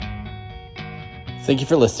Thank you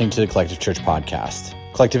for listening to the Collective Church podcast.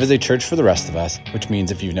 Collective is a church for the rest of us, which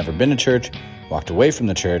means if you've never been to church, walked away from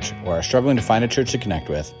the church, or are struggling to find a church to connect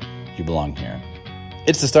with, you belong here.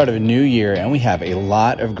 It's the start of a new year, and we have a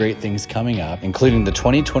lot of great things coming up, including the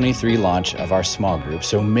 2023 launch of our small group.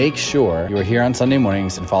 So make sure you are here on Sunday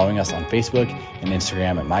mornings and following us on Facebook and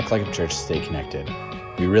Instagram at My Collective Church to stay connected.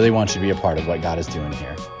 We really want you to be a part of what God is doing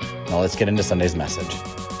here. Now let's get into Sunday's message.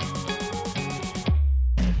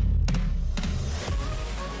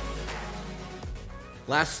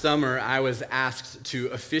 Last summer, I was asked to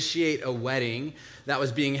officiate a wedding that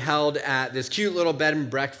was being held at this cute little bed and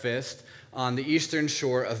breakfast on the eastern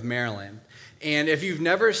shore of Maryland. And if you've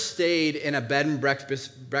never stayed in a bed and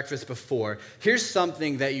breakfast before, here's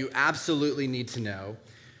something that you absolutely need to know.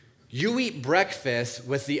 You eat breakfast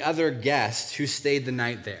with the other guests who stayed the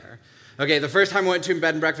night there. Okay, the first time I went to a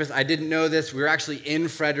bed and breakfast, I didn't know this. We were actually in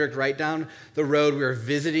Frederick, right down the road. We were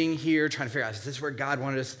visiting here, trying to figure out, is this where God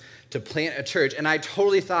wanted us to plant a church? And I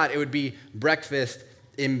totally thought it would be breakfast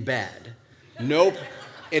in bed. Nope,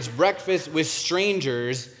 it's breakfast with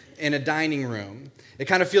strangers in a dining room. It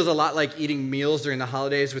kind of feels a lot like eating meals during the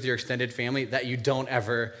holidays with your extended family that you don't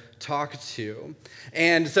ever talk to.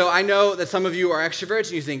 And so I know that some of you are extroverts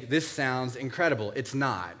and you think, this sounds incredible. It's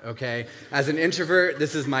not, okay? As an introvert,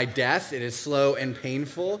 this is my death. It is slow and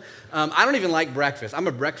painful. I don't even like breakfast. I'm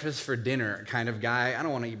a breakfast for dinner kind of guy. I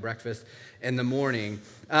don't want to eat breakfast in the morning.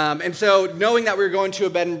 And so knowing that we were going to a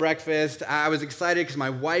bed and breakfast, I was excited because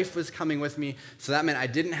my wife was coming with me, so that meant I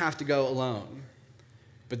didn't have to go alone.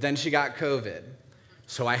 But then she got COVID,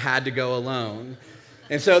 so I had to go alone.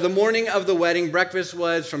 And so the morning of the wedding, breakfast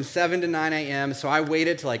was from 7 to 9 a.m., so I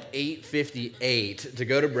waited till like 8:58 to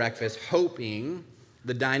go to breakfast, hoping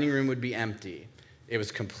the dining room would be empty. It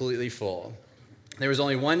was completely full. There was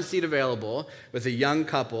only one seat available with a young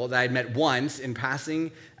couple that I'd met once in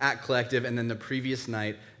passing at Collective and then the previous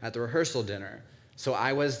night at the rehearsal dinner. So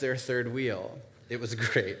I was their third wheel. It was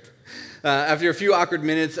great. After a few awkward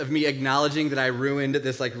minutes of me acknowledging that I ruined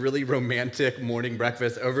this like really romantic morning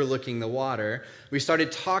breakfast overlooking the water, we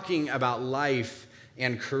started talking about life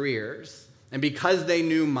and careers. And because they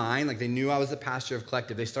knew mine, like they knew I was the pastor of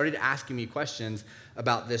Collective, they started asking me questions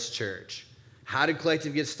about this church. How did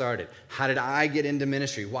Collective get started? How did I get into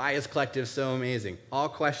ministry? Why is Collective so amazing? All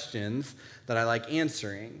questions that I like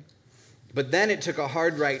answering. But then it took a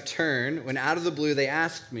hard right turn when out of the blue they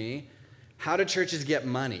asked me, how do churches get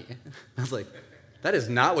money? I was like, that is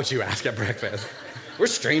not what you ask at breakfast. We're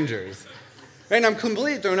strangers. Right? And I'm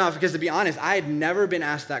completely thrown off because to be honest, I had never been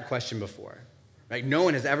asked that question before. Right? No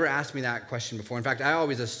one has ever asked me that question before. In fact, I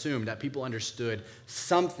always assumed that people understood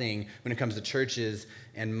something when it comes to churches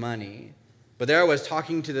and money. But there I was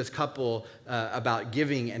talking to this couple about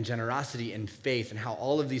giving and generosity and faith and how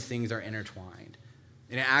all of these things are intertwined.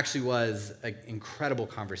 And it actually was an incredible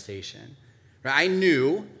conversation. Right? I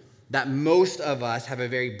knew that most of us have a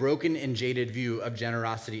very broken and jaded view of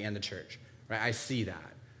generosity and the church. Right? I see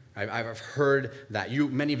that. I've heard that.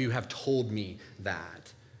 Many of you have told me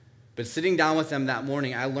that. But sitting down with them that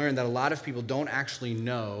morning, I learned that a lot of people don't actually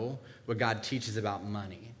know what God teaches about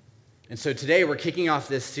money. And so today we're kicking off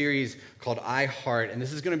this series called I Heart, and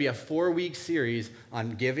this is going to be a 4-week series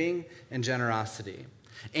on giving and generosity.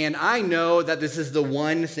 And I know that this is the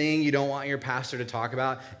one thing you don't want your pastor to talk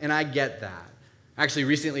about, and I get that. I actually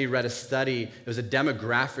recently read a study. It was a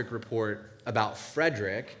demographic report about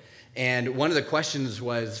Frederick, and one of the questions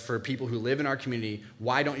was for people who live in our community,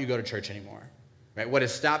 why don't you go to church anymore? Right? What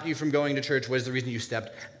has stopped you from going to church? What is the reason you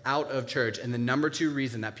stepped out of church? And the number 2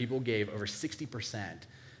 reason that people gave, over 60%,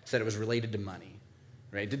 said it was related to money.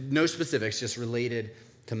 Right? No specifics, just related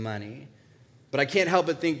to money. But I can't help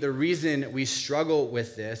but think the reason we struggle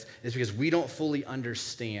with this is because we don't fully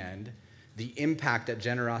understand the impact that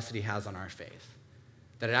generosity has on our faith,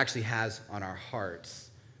 that it actually has on our hearts,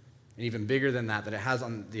 and even bigger than that, that it has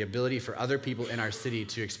on the ability for other people in our city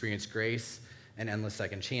to experience grace and endless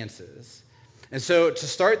second chances. And so to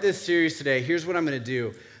start this series today, here's what I'm going to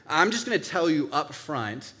do. I'm just going to tell you up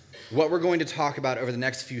front what we're going to talk about over the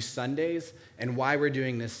next few Sundays and why we're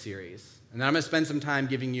doing this series. And then I'm going to spend some time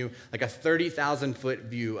giving you like a 30,000-foot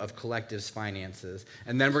view of Collective's finances.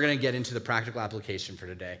 And then we're going to get into the practical application for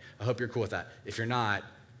today. I hope you're cool with that. If you're not,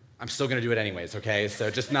 I'm still going to do it anyways, okay? So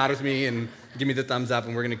just nod with me and give me the thumbs up,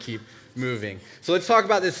 and we're going to keep moving. So let's talk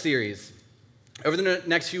about this series. Over the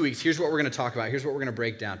next few weeks, here's what we're going to talk about. Here's what we're going to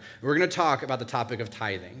break down. We're going to talk about the topic of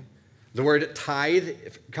tithing. The word tithe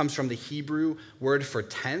comes from the Hebrew word for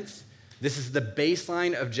tenth. This is the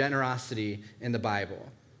baseline of generosity in the Bible.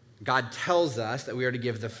 God tells us that we are to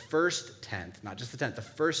give the first tenth, not just the tenth, the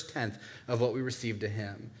first tenth of what we receive to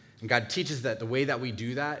him. And God teaches that the way that we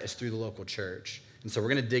do that is through the local church. And so we're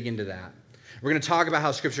going to dig into that. We're going to talk about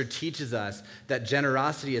how Scripture teaches us that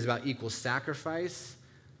generosity is about equal sacrifice,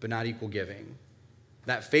 but not equal giving.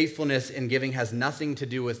 That faithfulness in giving has nothing to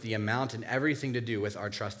do with the amount and everything to do with our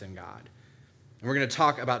trust in God. And we're going to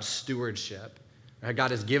talk about stewardship. Right?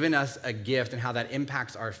 God has given us a gift and how that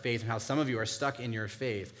impacts our faith, and how some of you are stuck in your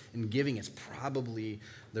faith, and giving is probably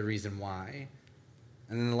the reason why.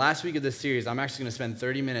 And then the last week of this series, I'm actually going to spend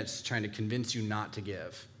 30 minutes trying to convince you not to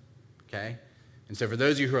give, okay? And so for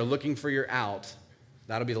those of you who are looking for your out,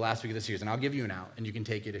 that'll be the last week of the series, and I'll give you an out, and you can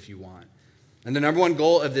take it if you want. And the number one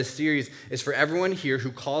goal of this series is for everyone here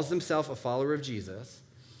who calls themselves a follower of Jesus,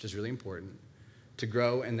 which is really important, to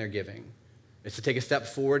grow in their giving. It's to take a step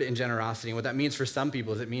forward in generosity. And what that means for some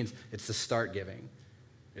people is it's to start giving.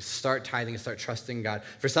 It's to start tithing and start trusting God.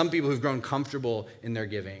 For some people who've grown comfortable in their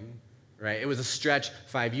giving, right? It was a stretch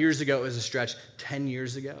 5 years ago. It was a stretch 10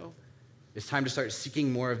 years ago. It's time to start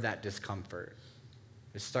seeking more of that discomfort.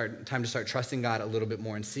 It's time to start trusting God a little bit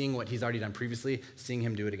more and seeing what he's already done previously, seeing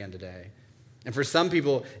him do it again today. And for some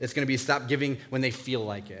people, it's going to be stop giving when they feel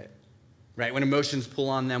like it, right? When emotions pull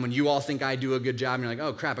on them, when you all think I do a good job, and you're like,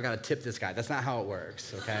 oh, crap, I got to tip this guy. That's not how it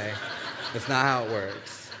works, okay? That's not how it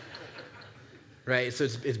works, right? So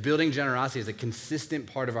it's building generosity as a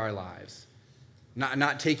consistent part of our lives,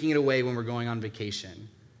 not taking it away when we're going on vacation,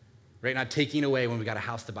 right? Not taking it away when we got a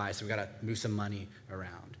house to buy, so we got to move some money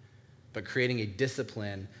around, but creating a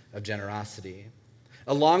discipline of generosity.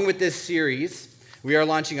 Along with this series, we are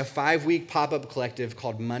launching a 5-week pop-up collective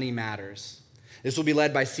called Money Matters. This will be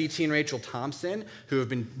led by CT and Rachel Thompson, who have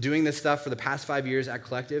been doing this stuff for the past 5 years at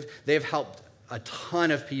Collective. They have helped a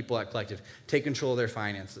ton of people at Collective take control of their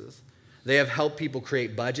finances. They have helped people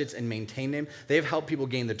create budgets and maintain them. They have helped people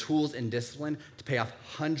gain the tools and discipline to pay off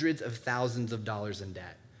hundreds of thousands of dollars in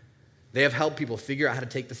debt. They have helped people figure out how to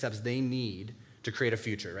take the steps they need to create a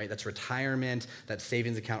future, right? That's retirement, that's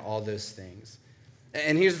savings account, all those things.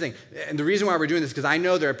 And here's the thing, and the reason why we're doing this is because I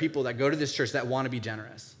know there are people that go to this church that want to be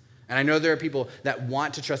generous. And I know there are people that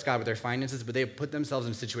want to trust God with their finances, but they have put themselves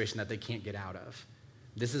in a situation that they can't get out of.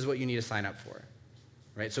 This is what you need to sign up for,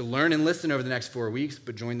 right? So learn and listen over the next 4 weeks,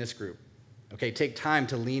 but join this group. Okay, take time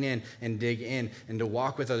to lean in and dig in and to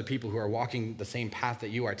walk with other people who are walking the same path that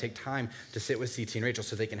you are. Take time to sit with CT and Rachel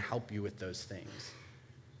so they can help you with those things,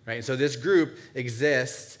 right? And so this group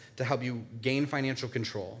exists to help you gain financial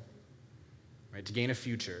control, right? To gain a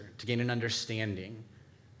future, to gain an understanding,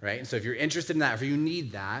 right? And so if you're interested in that, if you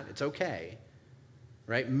need that, it's okay,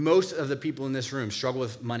 right? Most of the people in this room struggle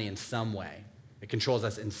with money in some way. It controls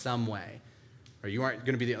us in some way. Or you aren't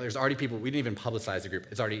going to be, there's already people, we didn't even publicize the group.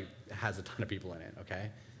 It has a ton of people in it, okay?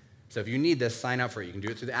 So if you need this, sign up for it. You can do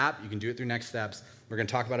it through the app. You can do it through Next Steps. We're going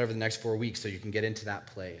to talk about it over the next 4 weeks so you can get into that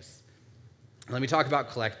place. Let me talk about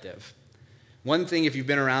Collective. One thing, if you've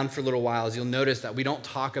been around for a little while, is you'll notice that we don't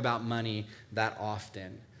talk about money that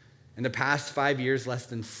often. In the past 5 years, less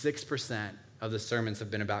than 6% of the sermons have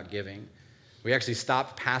been about giving. We actually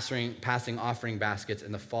stopped passing offering baskets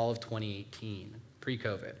in the fall of 2018,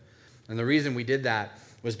 pre-COVID. And the reason we did that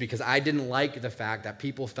was because I didn't like the fact that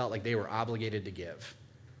people felt like they were obligated to give.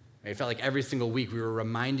 It felt like every single week we were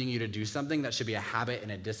reminding you to do something that should be a habit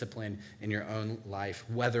and a discipline in your own life,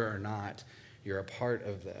 whether or not you're a part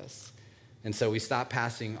of this. And so we stopped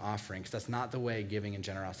passing offerings. That's not the way giving and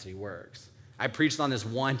generosity works. I preached on this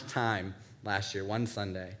one time last year, one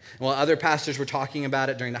Sunday. And while other pastors were talking about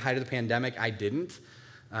it during the height of the pandemic, I didn't.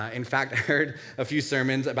 In fact, I heard a few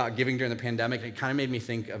sermons about giving during the pandemic, and it kind of made me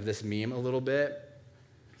think of this meme a little bit.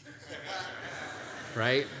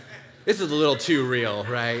 Right? This is a little too real,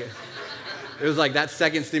 right? It was like that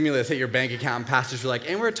second stimulus hit your bank account, and pastors were like,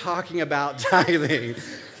 and we're talking about tithing.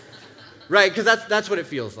 Right? Because that's what it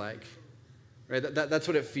feels like. Right? That's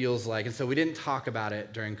what it feels like. And so we didn't talk about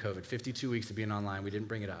it during COVID. 52 weeks of being online, we didn't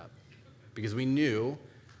bring it up because we knew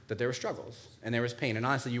that there were struggles and there was pain. And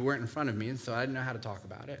honestly, you weren't in front of me, and so I didn't know how to talk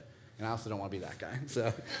about it. And I also don't want to be that guy.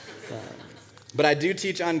 But I do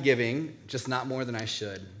teach on giving, just not more than I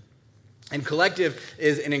should. And Collective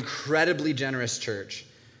is an incredibly generous church.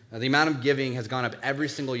 The amount of giving has gone up every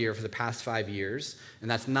single year for the past 5 years, and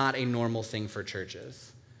that's not a normal thing for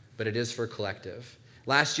churches, but it is for Collective.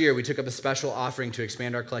 Last year, we took up a special offering to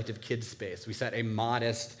expand our Collective kids space. We set a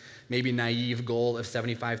modest, maybe naive goal of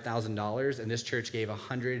 $75,000, and this church gave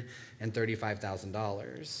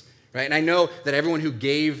 $135,000. Right? And I know that everyone who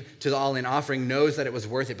gave to the all-in offering knows that it was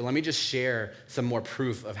worth it, but let me just share some more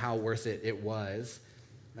proof of how worth it was.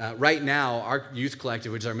 Right now, our youth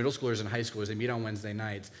collective, which is our middle schoolers and high schoolers, they meet on Wednesday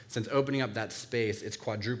nights. Since opening up that space, it's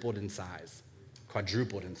quadrupled in size.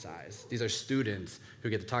 These are students who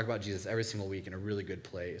get to talk about Jesus every single week in a really good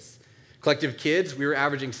place. Collective Kids, we were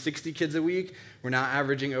averaging 60 kids a week. We're now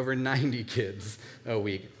averaging over 90 kids a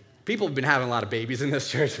week. People have been having a lot of babies in this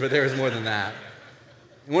church, but there was more than that.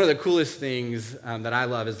 And one of the coolest things that I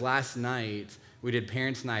love is last night we did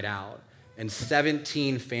Parents' Night Out, and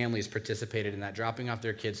 17 families participated in that, dropping off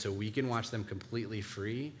their kids so we can watch them completely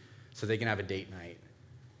free so they can have a date night,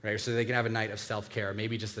 right? So they can have a night of self-care, or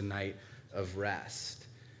maybe just a night of rest.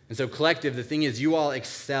 And so Collective, the thing is, you all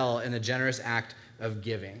excel in the generous act of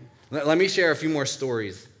giving. Let me share a few more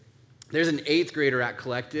stories. There's an 8th grader at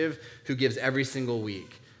Collective who gives every single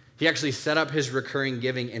week. He actually set up his recurring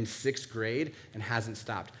giving in 6th grade and hasn't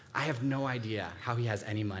stopped. I have no idea how he has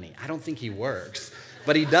any money. I don't think he works,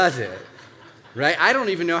 but he does it, right? I don't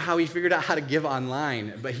even know how he figured out how to give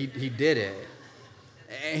online, but he did it.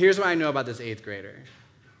 And here's what I know about this 8th grader,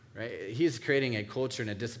 right? He's creating a culture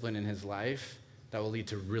and a discipline in his life that will lead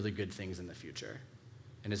to really good things in the future.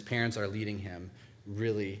 And his parents are leading him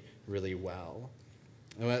really, really well.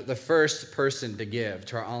 The first person to give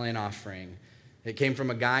to our all-in offering, it came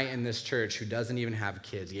from a guy in this church who doesn't even have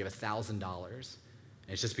kids. He gave $1,000.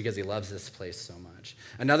 It's just because he loves this place so much.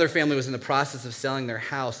 Another family was in the process of selling their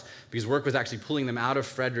house because work was actually pulling them out of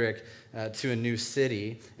Frederick to a new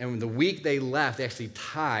city. And the week they left, they actually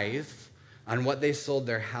tithed on what they sold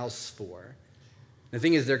their house for. The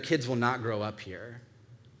thing is, their kids will not grow up here.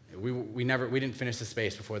 We didn't finish the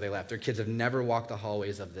space before they left. Their kids have never walked the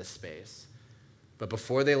hallways of this space. But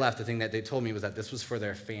before they left, the thing that they told me was that this was for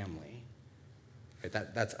their family. Right?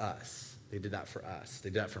 That's us. They did that for us. They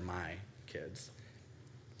did that for my kids.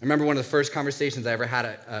 I remember one of the first conversations I ever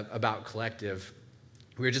had about Collective.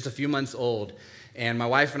 We were just a few months old, and my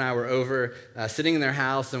wife and I were over sitting in their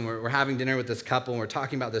house, and we're having dinner with this couple, and we're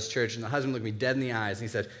talking about this church, and the husband looked me dead in the eyes, and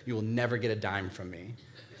he said, "You will never get a dime from me."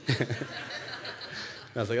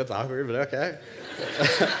 I was like, that's awkward, but okay.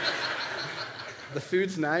 The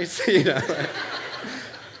food's nice, you know.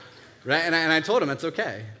 Right? And I told him, that's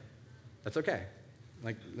okay. That's okay.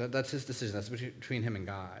 Like, that's his decision. That's between him and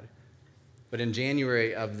God. But in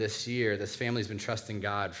January of this year, this family's been trusting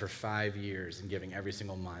God for 5 years and giving every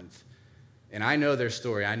single month. And I know their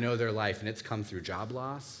story. I know their life. And it's come through job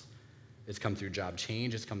loss. It's come through job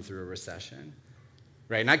change. It's come through a recession.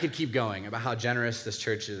 Right? And I could keep going about how generous this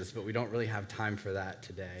church is, but we don't really have time for that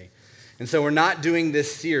today. And so we're not doing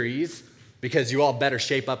this series because you all better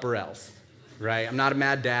shape up or else. Right? I'm not a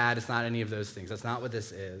mad dad. It's not any of those things. That's not what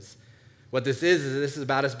this is. What this is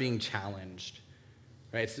about us being challenged.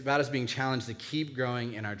 Right? It's about us being challenged to keep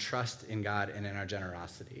growing in our trust in God and in our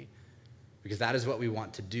generosity. Because that is what we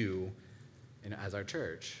want to do as our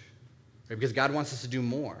church. Right? Because God wants us to do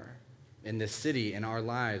more in this city, in our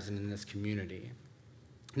lives, and in this community.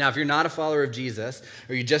 Now, if you're not a follower of Jesus,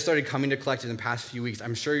 or you just started coming to Collective in the past few weeks,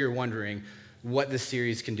 I'm sure you're wondering what this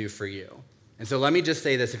series can do for you. And so let me just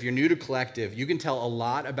say this. If you're new to Collective, you can tell a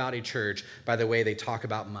lot about a church by the way they talk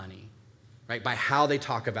about money, right? By how they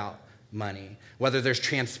talk about money, whether there's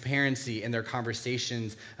transparency in their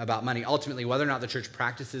conversations about money, ultimately whether or not the church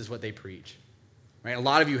practices what they preach, right? A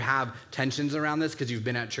lot of you have tensions around this because you've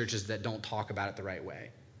been at churches that don't talk about it the right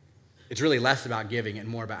way. It's really less about giving and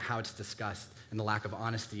more about how it's discussed and the lack of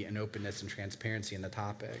honesty and openness and transparency in the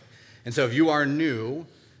topic. And so if you are new,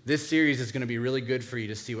 this series is going to be really good for you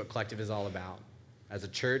to see what Collective is all about as a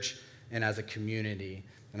church and as a community.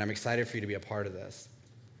 And I'm excited for you to be a part of this.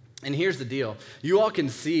 And here's the deal. You all can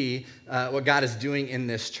see what God is doing in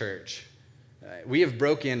this church. We have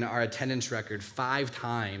broken our attendance record 5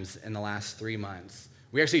 times in the last 3 months.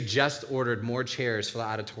 We actually just ordered more chairs for the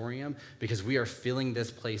auditorium because we are filling this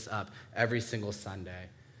place up every single Sunday.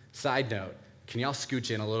 Side note, can y'all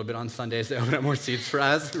scooch in a little bit on Sundays to open up more seats for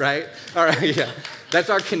us, right? All right, yeah. That's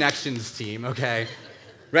our connections team, okay?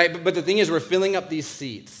 Right, but the thing is we're filling up these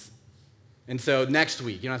seats. And so next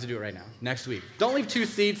week, you don't have to do it right now, next week. Don't leave 2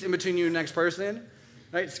 seats in between you and the next person,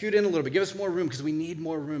 right? Scoot in a little bit. Give us more room because we need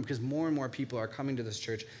more room because more and more people are coming to this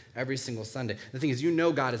church every single Sunday. The thing is, you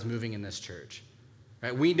know God is moving in this church,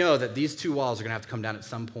 right? We know that these 2 walls are going to have to come down at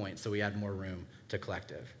some point so we add more room to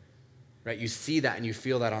Collective, right? You see that and you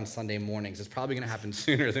feel that on Sunday mornings. It's probably going to happen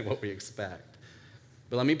sooner than what we expect.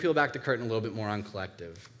 But let me peel back the curtain a little bit more on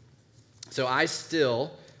Collective. So I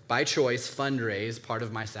still, by choice, fundraise part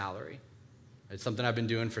of my salary. It's something I've been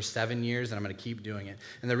doing for 7 years, and I'm going to keep doing it.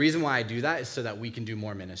 And the reason why I do that is so that we can do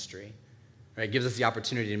more ministry. Right? It gives us the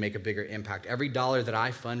opportunity to make a bigger impact. Every dollar that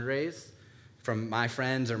I fundraise from my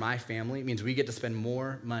friends or my family means we get to spend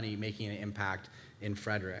more money making an impact in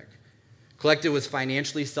Frederick. Collective was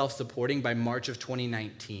financially self-supporting by March of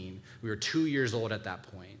 2019. We were 2 years old at that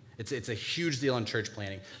point. It's a huge deal in church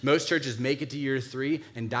planning. Most churches make it to year 3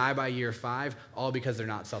 and die by year 5, all because they're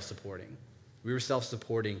not self-supporting. We were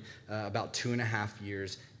self-supporting about 2.5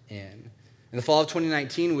 years in. In the fall of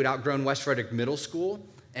 2019, we'd outgrown West Frederick Middle School,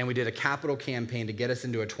 and we did a capital campaign to get us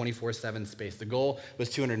into a 24/7 space. The goal was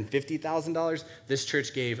 $250,000. This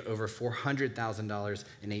church gave over $400,000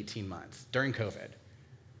 in 18 months during COVID.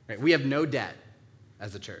 Right? We have no debt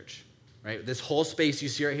as a church. Right? This whole space you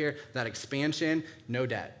see right here, that expansion, no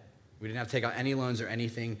debt. We didn't have to take out any loans or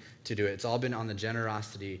anything to do it. It's all been on the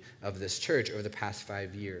generosity of this church over the past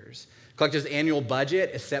 5 years. Collective's annual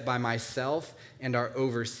budget is set by myself and our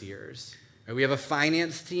overseers. We have a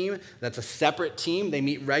finance team that's a separate team. They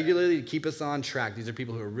meet regularly to keep us on track. These are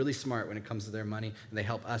people who are really smart when it comes to their money, and they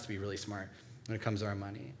help us be really smart when it comes to our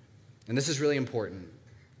money. And this is really important,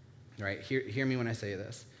 right? Hear me when I say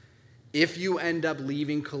this. If you end up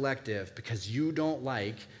leaving Collective because you don't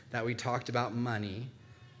like that we talked about money,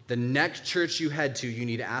 the next church you head to, you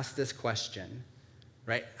need to ask this question,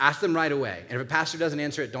 right? Ask them right away. And if a pastor doesn't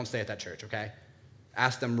answer it, don't stay at that church, okay?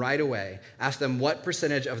 Ask them right away. Ask them what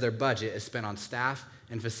percentage of their budget is spent on staff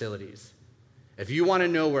and facilities. If you want to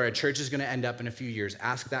know where a church is going to end up in a few years,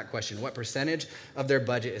 ask that question. What percentage of their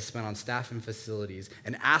budget is spent on staff and facilities?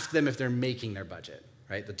 And ask them if they're making their budget,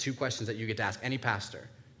 right? The two questions that you get to ask any pastor.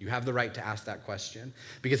 You have the right to ask that question.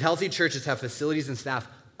 Because healthy churches have facilities and staff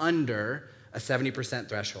under a 70%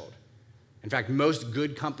 threshold. In fact, most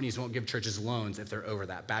good companies won't give churches loans if they're over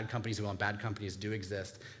that. Bad companies will, and bad companies do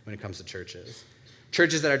exist when it comes to churches.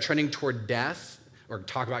 Churches that are trending toward death or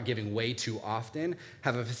talk about giving way too often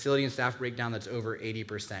have a facility and staff breakdown that's over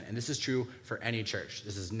 80%. And this is true for any church.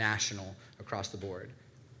 This is national across the board.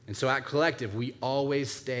 And so at Collective, we always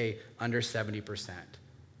stay under 70%,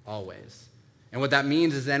 always. And what that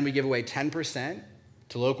means is then we give away 10%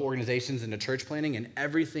 to local organizations and to church planning, and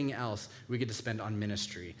everything else we get to spend on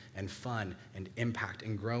ministry and fun and impact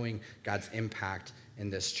and growing God's impact in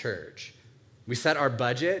this church. We set our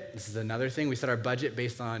budget, this is another thing, we set our budget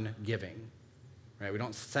based on giving, right? We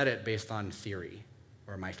don't set it based on theory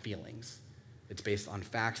or my feelings. It's based on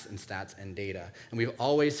facts and stats and data. And we've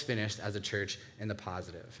always finished as a church in the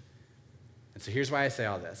positive. And so here's why I say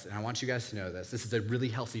all this, and I want you guys to know this. This is a really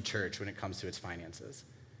healthy church when it comes to its finances.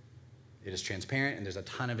 It is transparent, and there's a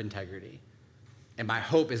ton of integrity. And my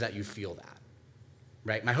hope is that you feel that,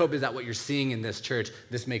 right? My hope is that what you're seeing in this church,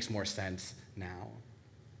 this makes more sense now.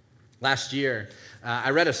 Last year,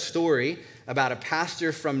 I read a story about a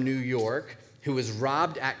pastor from New York who was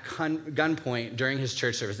robbed at gunpoint during his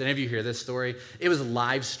church service. Any of you hear this story? It was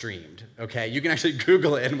live streamed, okay? You can actually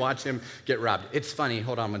Google it and watch him get robbed. It's funny.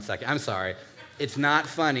 Hold on one second. I'm sorry. It's not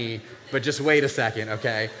funny, but just wait a second,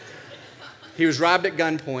 okay? He was robbed at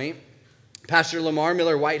gunpoint. Pastor Lamar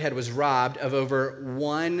Miller Whitehead was robbed of over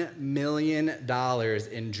 $1 million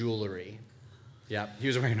in jewelry. Yep, he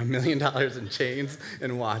was wearing $1 million in chains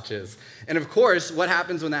and watches. And of course, what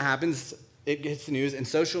happens when that happens? It gets the news, and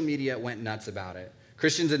social media went nuts about it.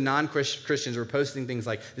 Christians and non-Christians were posting things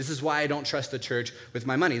like, this is why I don't trust the church with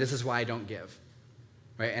my money. This is why I don't give,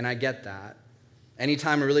 right? And I get that.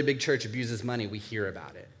 Anytime a really big church abuses money, we hear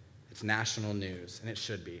about it. It's national news, and it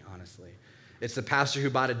should be, honestly. It's the pastor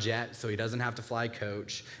who bought a jet so he doesn't have to fly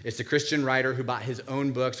coach. It's the Christian writer who bought his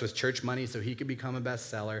own books with church money so he could become a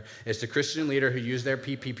bestseller. It's the Christian leader who used their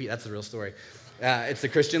PPP. That's the real story. It's the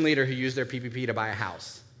Christian leader who used their PPP to buy a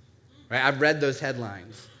house. Right? I've read those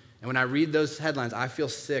headlines. And when I read those headlines, I feel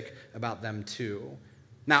sick about them too.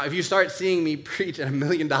 Now, if you start seeing me preach at $1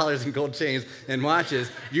 million in gold chains and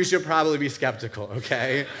watches, you should probably be skeptical,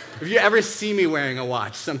 okay? If you ever see me wearing a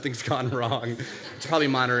watch, something's gone wrong. It's probably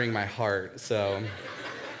monitoring my heart, so.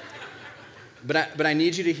 But I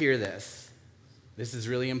need you to hear this. This is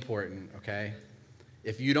really important, okay?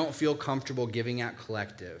 If you don't feel comfortable giving at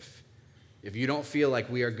Collective, if you don't feel like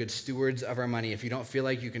we are good stewards of our money, if you don't feel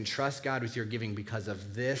like you can trust God with your giving because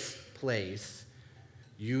of this place,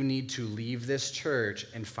 you need to leave this church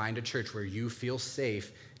and find a church where you feel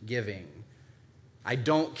safe giving. I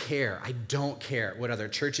don't care what other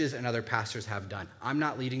churches and other pastors have done. I'm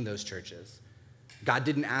not leading those churches. God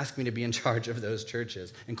didn't ask me to be in charge of those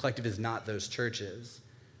churches, and Collective is not those churches.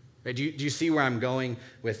 Right? Do you see where I'm going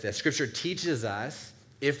with this? Scripture teaches us,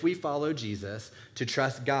 if we follow Jesus, to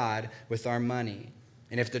trust God with our money.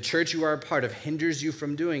 And if the church you are a part of hinders you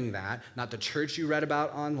from doing that, not the church you read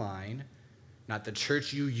about online, not the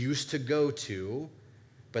church you used to go to,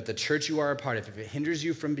 but the church you are a part of, if it hinders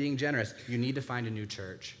you from being generous, you need to find a new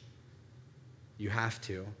church. You have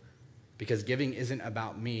to. Because giving isn't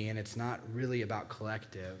about me, and it's not really about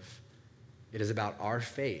Collective. It is about our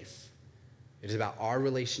faith. It is about our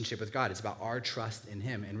relationship with God. It's about our trust in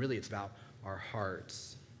Him, and really it's about our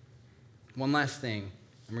hearts. One last thing,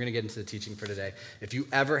 and we're going to get into the teaching for today. If you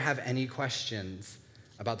ever have any questions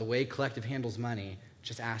about the way Collective handles money,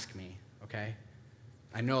 just ask me, okay?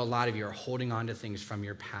 I know a lot of you are holding on to things from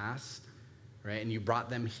your past, right? And you brought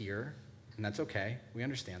them here, and that's okay. We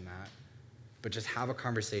understand that. But just have a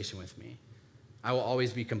conversation with me. I will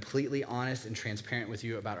always be completely honest and transparent with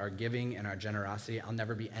you about our giving and our generosity. I'll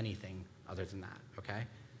never be anything other than that, okay?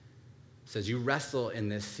 So as you wrestle in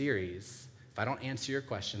this series, if I don't answer your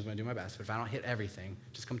questions, I'm going to do my best, but if I don't hit everything,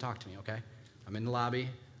 just come talk to me, okay? I'm in the lobby.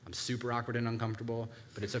 I'm super awkward and uncomfortable,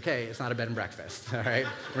 but it's okay. It's not a bed and breakfast, all right?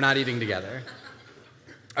 We're not eating together.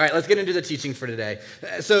 All right, let's get into the teaching for today.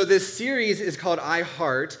 So this series is called I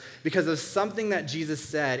Heart because of something that Jesus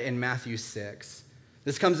said in Matthew 6.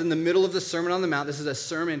 This comes in the middle of the Sermon on the Mount. This is a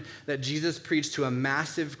sermon that Jesus preached to a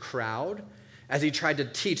massive crowd as he tried to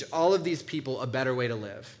teach all of these people a better way to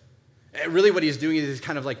live. Really what he's doing is he's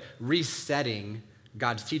kind of like resetting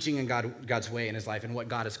God's teaching and God's way in his life and what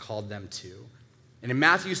God has called them to. And in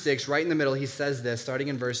Matthew 6, right in the middle, he says this, starting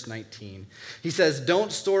in verse 19. He says,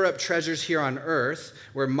 "Don't store up treasures here on earth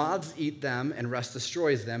where moths eat them and rust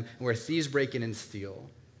destroys them, and where thieves break in and steal.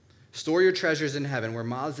 Store your treasures in heaven where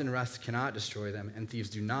moths and rust cannot destroy them, and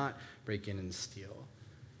thieves do not break in and steal."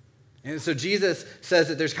 And so Jesus says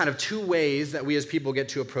that there's kind of two ways that we as people get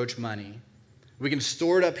to approach money. We can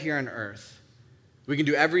store it up here on earth. We can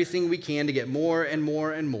do everything we can to get more and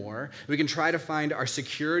more and more. We can try to find our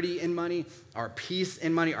security in money, our peace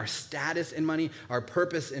in money, our status in money, our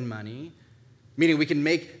purpose in money. Meaning we can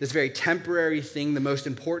make this very temporary thing the most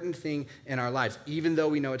important thing in our lives, even though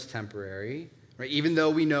we know it's temporary, right? Even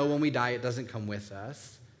though we know when we die it doesn't come with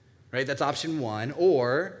us, right? That's option one.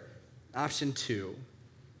 Or option two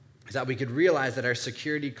is that we could realize that our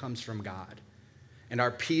security comes from God. And our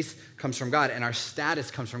peace comes from God, and our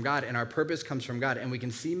status comes from God, and our purpose comes from God. And we can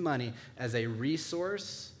see money as a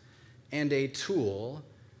resource and a tool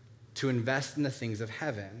to invest in the things of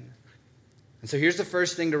heaven. And so here's the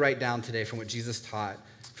first thing to write down today from what Jesus taught.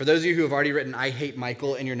 For those of you who have already written, "I hate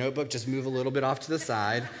Michael" in your notebook, just move a little bit off to the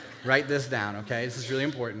side. Write this down, okay? This is really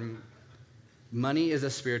important. Money is a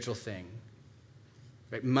spiritual thing.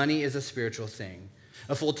 Right? Money is a spiritual thing.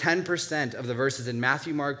 A full 10% of the verses in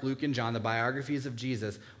Matthew, Mark, Luke, and John, the biographies of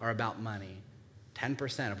Jesus, are about money.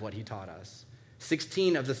 10% of what he taught us.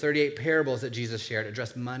 16 of the 38 parables that Jesus shared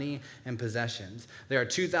address money and possessions. There are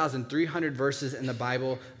 2,300 verses in the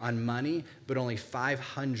Bible on money, but only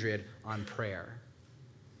 500 on prayer.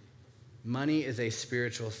 Money is a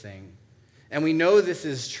spiritual thing. And we know this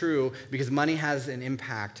is true because money has an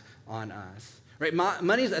impact on us. Right?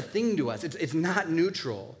 Money is a thing to us. It's not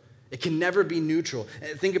neutral. It can never be neutral.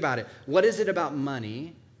 Think about it. What is it about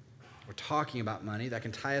money, we're talking about money, that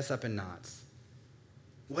can tie us up in knots?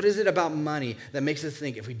 What is it about money that makes us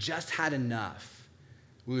think if we just had enough,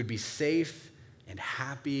 we would be safe and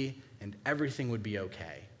happy and everything would be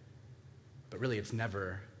okay? But really, it's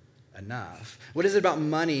never enough. What is it about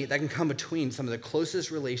money that can come between some of the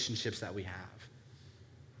closest relationships that we have?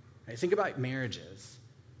 Right? Think about marriages.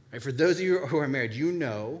 Right? For those of you who are married, you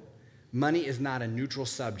know money is not a neutral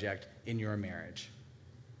subject in your marriage.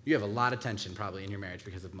 You have a lot of tension probably in your marriage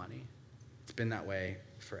because of money. It's been that way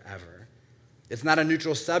forever. It's not a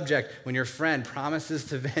neutral subject when your friend promises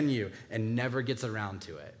to vend you and never gets around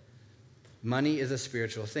to it. Money is a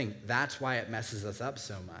spiritual thing. That's why it messes us up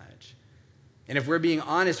so much. And if we're being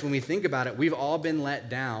honest when we think about it, we've all been let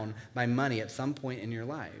down by money at some point in your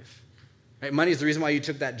life. Right? Money is the reason why you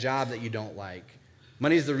took that job that you don't like.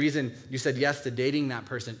 Money is the reason you said yes to dating that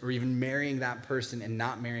person or even marrying that person and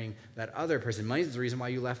not marrying that other person. Money is the reason why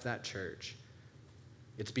you left that church.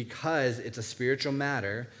 It's because it's a spiritual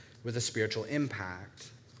matter with a spiritual impact.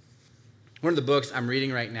 One of the books I'm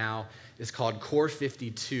reading right now is called Core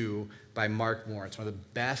 52 by Mark Moore. It's one of the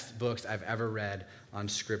best books I've ever read on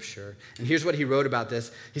Scripture. And here's what he wrote about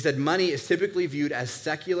this. He said, "Money is typically viewed as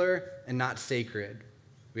secular and not sacred.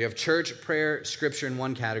 We have church, prayer, Scripture in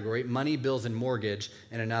one category, money, bills, and mortgage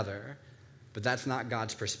in another. But that's not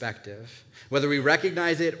God's perspective. Whether we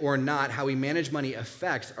recognize it or not, how we manage money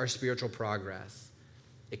affects our spiritual progress.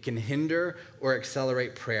 It can hinder or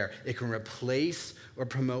accelerate prayer. It can replace or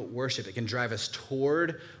promote worship. It can drive us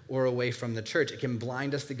toward or away from the church. It can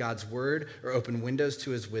blind us to God's word or open windows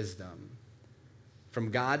to his wisdom.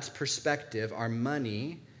 From God's perspective, our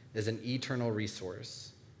money is an eternal resource.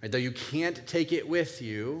 Right? Though you can't take it with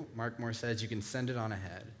you, Mark Moore says, you can send it on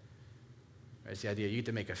ahead. Right? It's the idea you get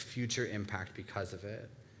to make a future impact because of it.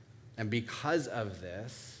 And because of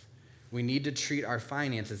this, we need to treat our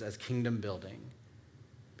finances as kingdom building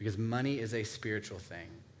because money is a spiritual thing.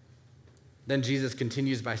 Then Jesus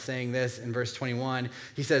continues by saying this in verse 21.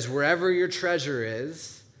 He says, "Wherever your treasure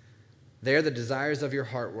is, there the desires of your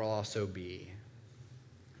heart will also be."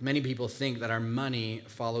 Many people think that our money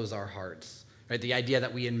follows our hearts, right? The idea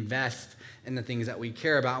that we invest in the things that we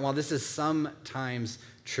care about. And while this is sometimes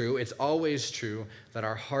true, it's always true that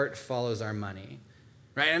our heart follows our money,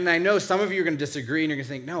 right? And I know some of you are going to disagree and you're going to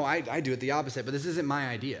think, no, I do it the opposite, but this isn't my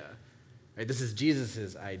idea, right? This is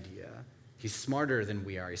Jesus' idea. He's smarter than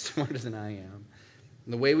we are. He's smarter than I am.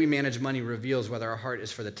 And the way we manage money reveals whether our heart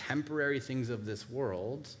is for the temporary things of this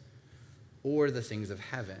world or the things of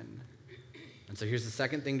heaven. And so here's the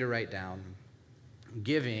second thing to write down.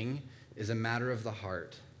 Giving is a matter of the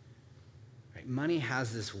heart. Right? Money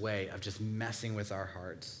has this way of just messing with our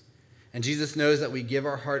hearts. And Jesus knows that we give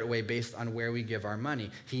our heart away based on where we give our money.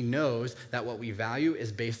 He knows that what we value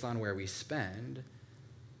is based on where we spend.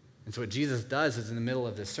 And so what Jesus does is in the middle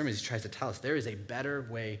of this sermon, he tries to tell us there is a better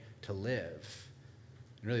way to live.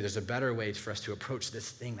 And really, there's a better way for us to approach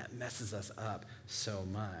this thing that messes us up so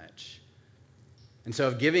much. And so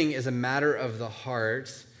if giving is a matter of the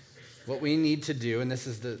heart, what we need to do, and this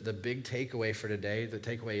is the big takeaway for today, the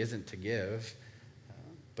takeaway isn't to give,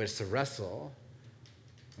 but it's to wrestle.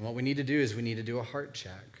 And what we need to do is we need to do a heart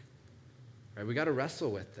check. Right? We got to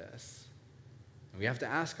wrestle with this. And we have to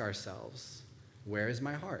ask ourselves, where is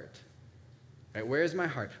my heart? Right? Where is my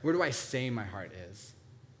heart? Where do I say my heart is?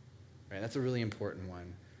 Right? That's a really important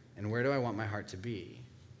one. And where do I want my heart to be?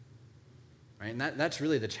 Right? And that's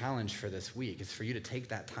really the challenge for this week, is for you to take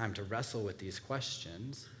that time to wrestle with these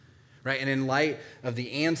questions. Right? And in light of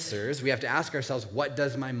the answers, we have to ask ourselves, what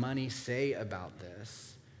does my money say about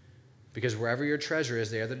this? Because wherever your treasure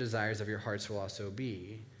is, there the desires of your hearts will also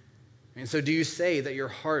be. And so do you say that your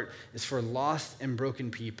heart is for lost and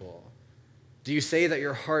broken people? Do you say that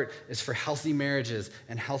your heart is for healthy marriages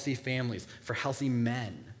and healthy families, for healthy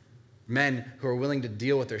men? Men who are willing to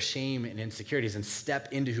deal with their shame and insecurities and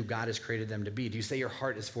step into who God has created them to be. Do you say your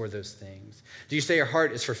heart is for those things? Do you say your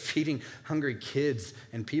heart is for feeding hungry kids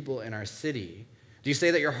and people in our city? Do you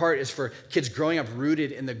say that your heart is for kids growing up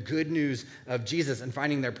rooted in the good news of Jesus and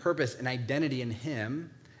finding their purpose and identity in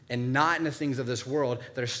him and not in the things of this world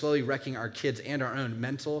that are slowly wrecking our kids and our own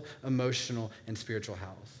mental, emotional, and spiritual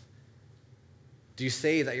health? Do you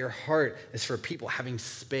say that your heart is for people having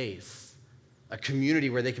space, a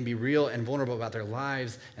community where they can be real and vulnerable about their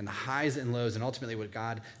lives and the highs and lows and ultimately what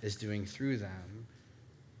God is doing through them?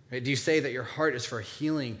 Right? Do you say that your heart is for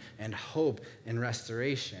healing and hope and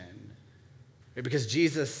restoration? Right? Because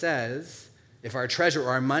Jesus says, if our treasure or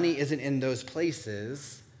our money isn't in those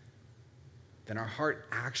places, then our heart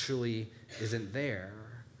actually isn't there.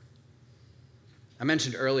 I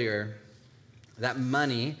mentioned earlier that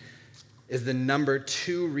money is the number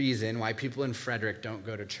 2 reason why people in Frederick don't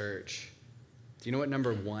go to church. Do you know what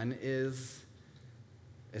number 1 is?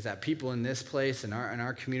 Is that people in this place, in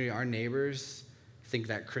our community, our neighbors, think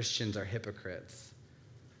that Christians are hypocrites.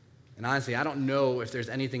 And honestly, I don't know if there's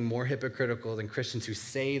anything more hypocritical than Christians who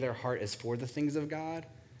say their heart is for the things of God,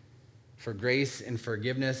 for grace and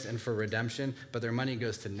forgiveness and for redemption, but their money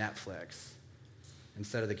goes to Netflix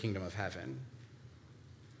instead of the kingdom of heaven.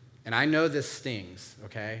 And I know this stings,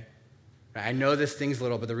 okay? I know this stings a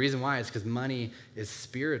little, but the reason why is because money is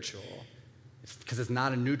spiritual. It's because it's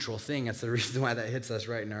not a neutral thing. That's the reason why that hits us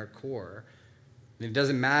right in our core. And it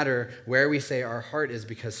doesn't matter where we say our heart is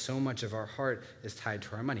because so much of our heart is tied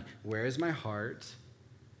to our money. Where is my heart?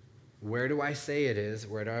 Where do I say it is?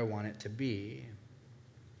 Where do I want it to be?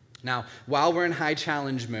 Now, while we're in high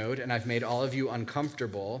challenge mode and I've made all of you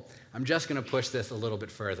uncomfortable, I'm just going to push this a little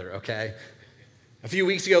bit further, okay? A few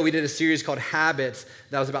weeks ago, we did a series called Habits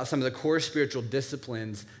that was about some of the core spiritual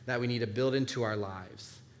disciplines that we need to build into our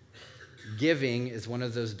lives. Giving is one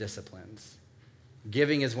of those disciplines.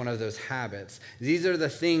 Giving is one of those habits. These are the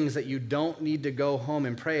things that you don't need to go home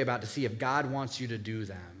and pray about to see if God wants you to do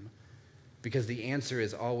them, because the answer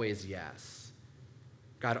is always yes.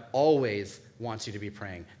 God always wants you to be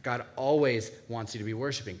praying. God always wants you to be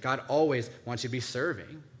worshiping. God always wants you to be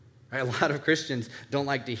serving. Right? A lot of Christians don't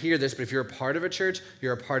like to hear this, but if you're a part of a church,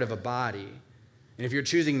 you're a part of a body. And if you're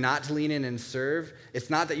choosing not to lean in and serve,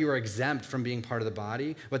 it's not that you are exempt from being part of the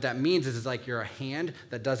body. What that means is it's like you're a hand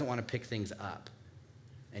that doesn't want to pick things up,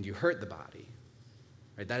 and you hurt the body.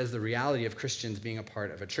 Right? That is the reality of Christians being a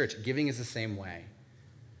part of a church. Giving is the same way.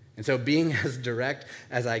 And so being as direct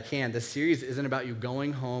as I can, this series isn't about you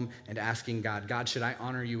going home and asking God, God, should I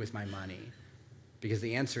honor you with my money? Because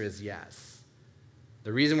the answer is yes.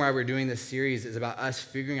 The reason why we're doing this series is about us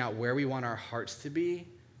figuring out where we want our hearts to be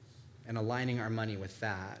and aligning our money with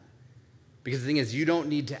that. Because the thing is, you don't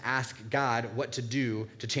need to ask God what to do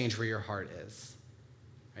to change where your heart is.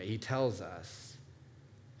 Right? He tells us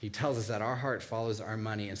that our heart follows our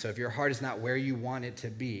money. And so if your heart is not where you want it to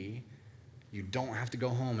be, you don't have to go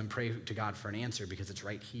home and pray to God for an answer because it's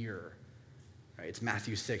right here. Right? It's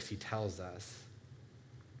Matthew 6, he tells us.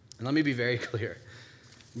 And let me be very clear.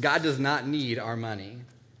 God does not need our money.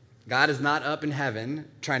 God is not up in heaven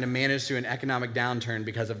trying to manage through an economic downturn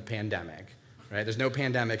because of a pandemic. Right? There's no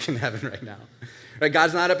pandemic in heaven right now. Right?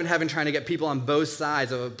 God's not up in heaven trying to get people on both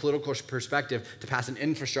sides of a political perspective to pass an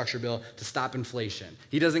infrastructure bill to stop inflation.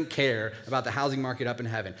 He doesn't care about the housing market up in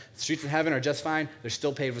heaven. The streets in heaven are just fine. They're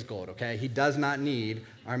still paved with gold, okay? He does not need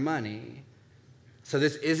our money. So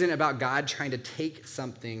this isn't about God trying to take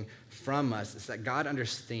something from us. It's that God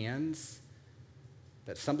understands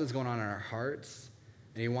that something's going on in our hearts,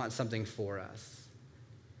 and he wants something for us.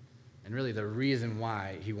 And really the reason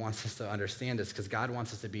why he wants us to understand this is because God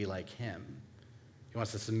wants us to be like him. He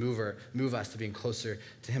wants us to move us to being closer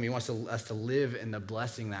to him. He wants us to live in the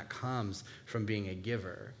blessing that comes from being a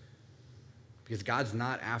giver. Because God's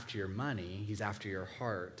not after your money, he's after your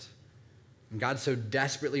heart. And God so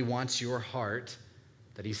desperately wants your heart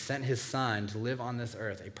that he sent his son to live on this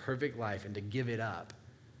earth a perfect life and to give it up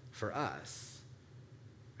for us.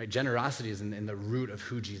 Right? Generosity is in the root of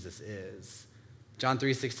who Jesus is. John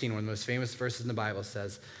 3:16, one of the most famous verses in the Bible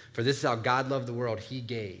says, "For this is how God loved the world, he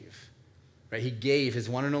gave." Right? He gave his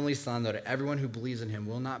one and only son, that everyone who believes in him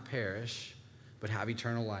will not perish, but have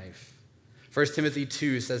eternal life. 1 Timothy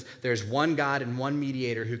 2 says, "There's one God and one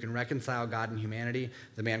mediator who can reconcile God and humanity,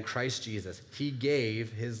 the man Christ Jesus. He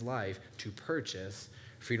gave his life to purchase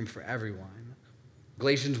freedom for everyone."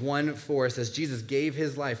 Galatians 1:4 says, "Jesus gave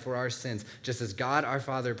his life for our sins, just as God our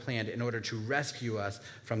Father planned in order to rescue us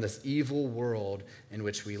from this evil world in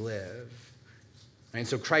which we live." And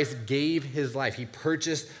so Christ gave his life. He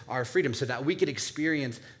purchased our freedom so that we could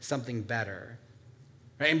experience something better.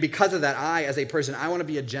 Right? And because of that, I, as a person, I want to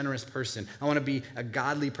be a generous person. I want to be a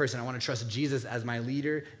godly person. I want to trust Jesus as my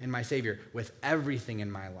leader and my Savior with everything in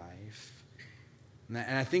my life.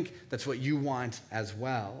 And I think that's what you want as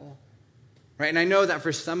well. Right? And I know that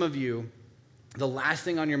for some of you, the last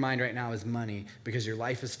thing on your mind right now is money because your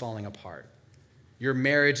life is falling apart. Your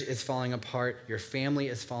marriage is falling apart. Your family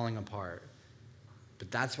is falling apart.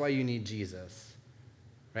 But that's why you need Jesus.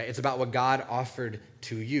 Right? It's about what God offered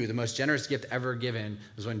to you. The most generous gift ever given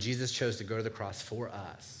was when Jesus chose to go to the cross for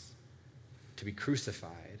us, to be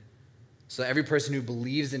crucified, so that every person who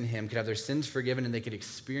believes in him could have their sins forgiven and they could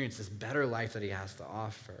experience this better life that he has to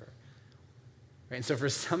offer. Right? And so for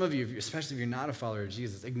some of you, especially if you're not a follower of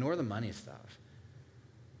Jesus, ignore the money stuff.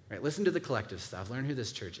 Right? Listen to the collective stuff. Learn who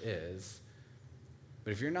this church is.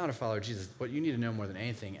 But if you're not a follower of Jesus, what you need to know more than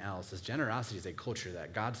anything else is generosity is a culture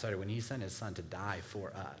that God started when he sent his son to die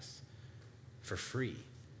for us for free.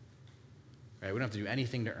 Right? We don't have to do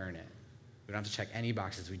anything to earn it. We don't have to check any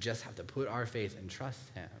boxes. We just have to put our faith and trust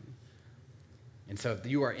him. And so if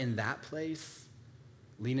you are in that place,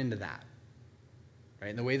 lean into that. Right?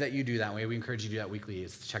 And the way that you do that, the way we encourage you to do that weekly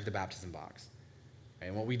is to check the baptism box. Right?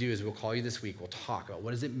 And what we do is we'll call you this week. We'll talk about what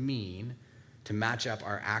does it mean to match up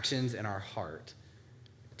our actions and our heart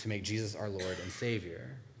to make Jesus our Lord and Savior.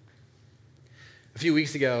 A few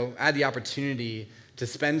weeks ago, I had the opportunity to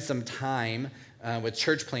spend some time with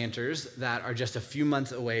church planters that are just a few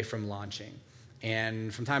months away from launching.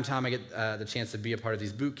 And from time to time, I get the chance to be a part of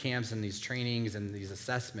these boot camps and these trainings and these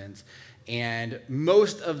assessments. And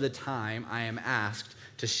most of the time, I am asked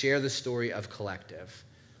to share the story of Collective.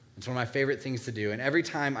 It's one of my favorite things to do. And every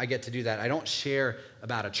time I get to do that, I don't share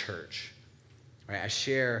about a church. Right? I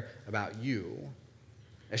share about you.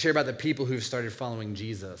 I share about the people who've started following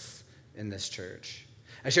Jesus in this church.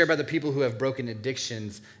 I share about the people who have broken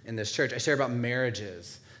addictions in this church. I share about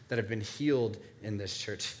marriages that have been healed in this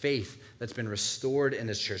church, faith that's been restored in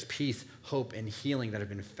this church, peace, hope, and healing that have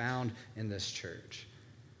been found in this church.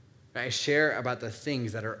 I share about the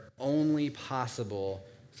things that are only possible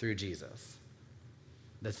through Jesus,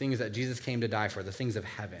 the things that Jesus came to die for, the things of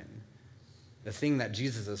heaven, the thing that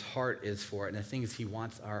Jesus' heart is for, and the things he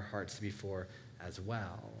wants our hearts to be for as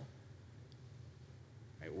well.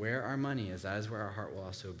 Right? Where our money is, that is where our heart will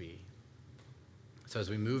also be. So as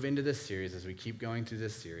we move into this series, as we keep going through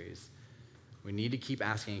this series, we need to keep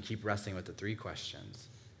asking and keep wrestling with the three questions.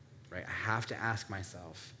 Right? I have to ask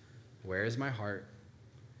myself, where is my heart?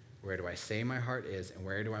 Where do I say my heart is, and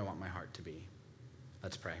where do I want my heart to be?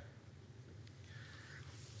 Let's pray.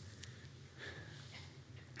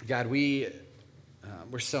 God, we're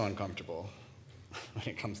so uncomfortable when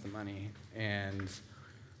it comes to money. And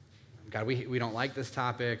God, we don't like this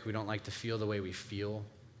topic. We don't like to feel the way we feel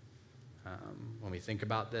when we think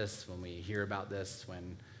about this, when we hear about this,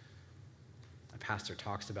 when a pastor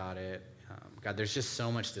talks about it. God, there's just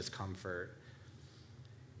so much discomfort.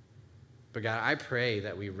 But God, I pray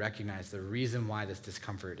that we recognize the reason why this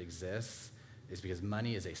discomfort exists is because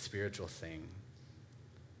money is a spiritual thing.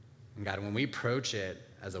 And God, when we approach it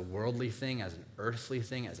as a worldly thing, as an earthly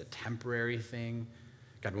thing, as a temporary thing,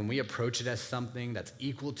 God, when we approach it as something that's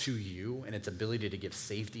equal to you and its ability to give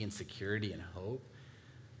safety and security and hope,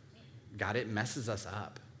 God, it messes us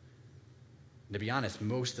up. And to be honest,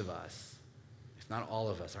 most of us, if not all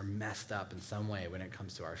of us, are messed up in some way when it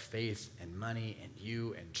comes to our faith and money and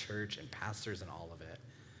you and church and pastors and all of it.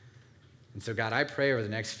 And so, God, I pray over the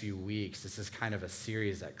next few weeks, this is kind of a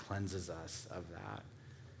series that cleanses us of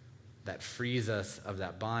that frees us of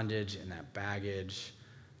that bondage and that baggage,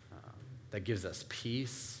 that gives us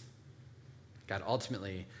peace. God,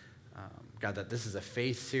 ultimately, God, that this is a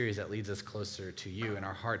faith series that leads us closer to you and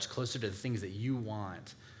our hearts, closer to the things that you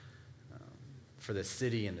want for this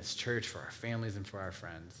city and this church, for our families and for our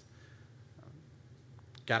friends.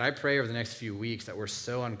 God, I pray over the next few weeks that we're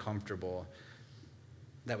so uncomfortable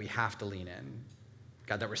that we have to lean in.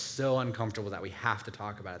 God, that we're so uncomfortable that we have to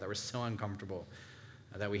talk about it, that we're so uncomfortable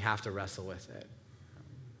that we have to wrestle with it.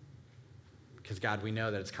 Because, God, we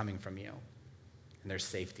know that it's coming from you. And there's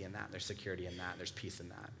safety in that. There's security in that. There's peace in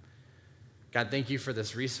that. God, thank you for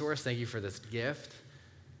this resource. Thank you for this gift.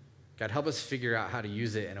 God, help us figure out how to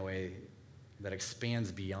use it in a way that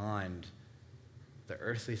expands beyond the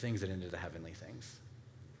earthly things and into the heavenly things.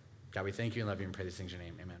 God, we thank you and love you and pray these things in your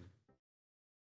name. Amen.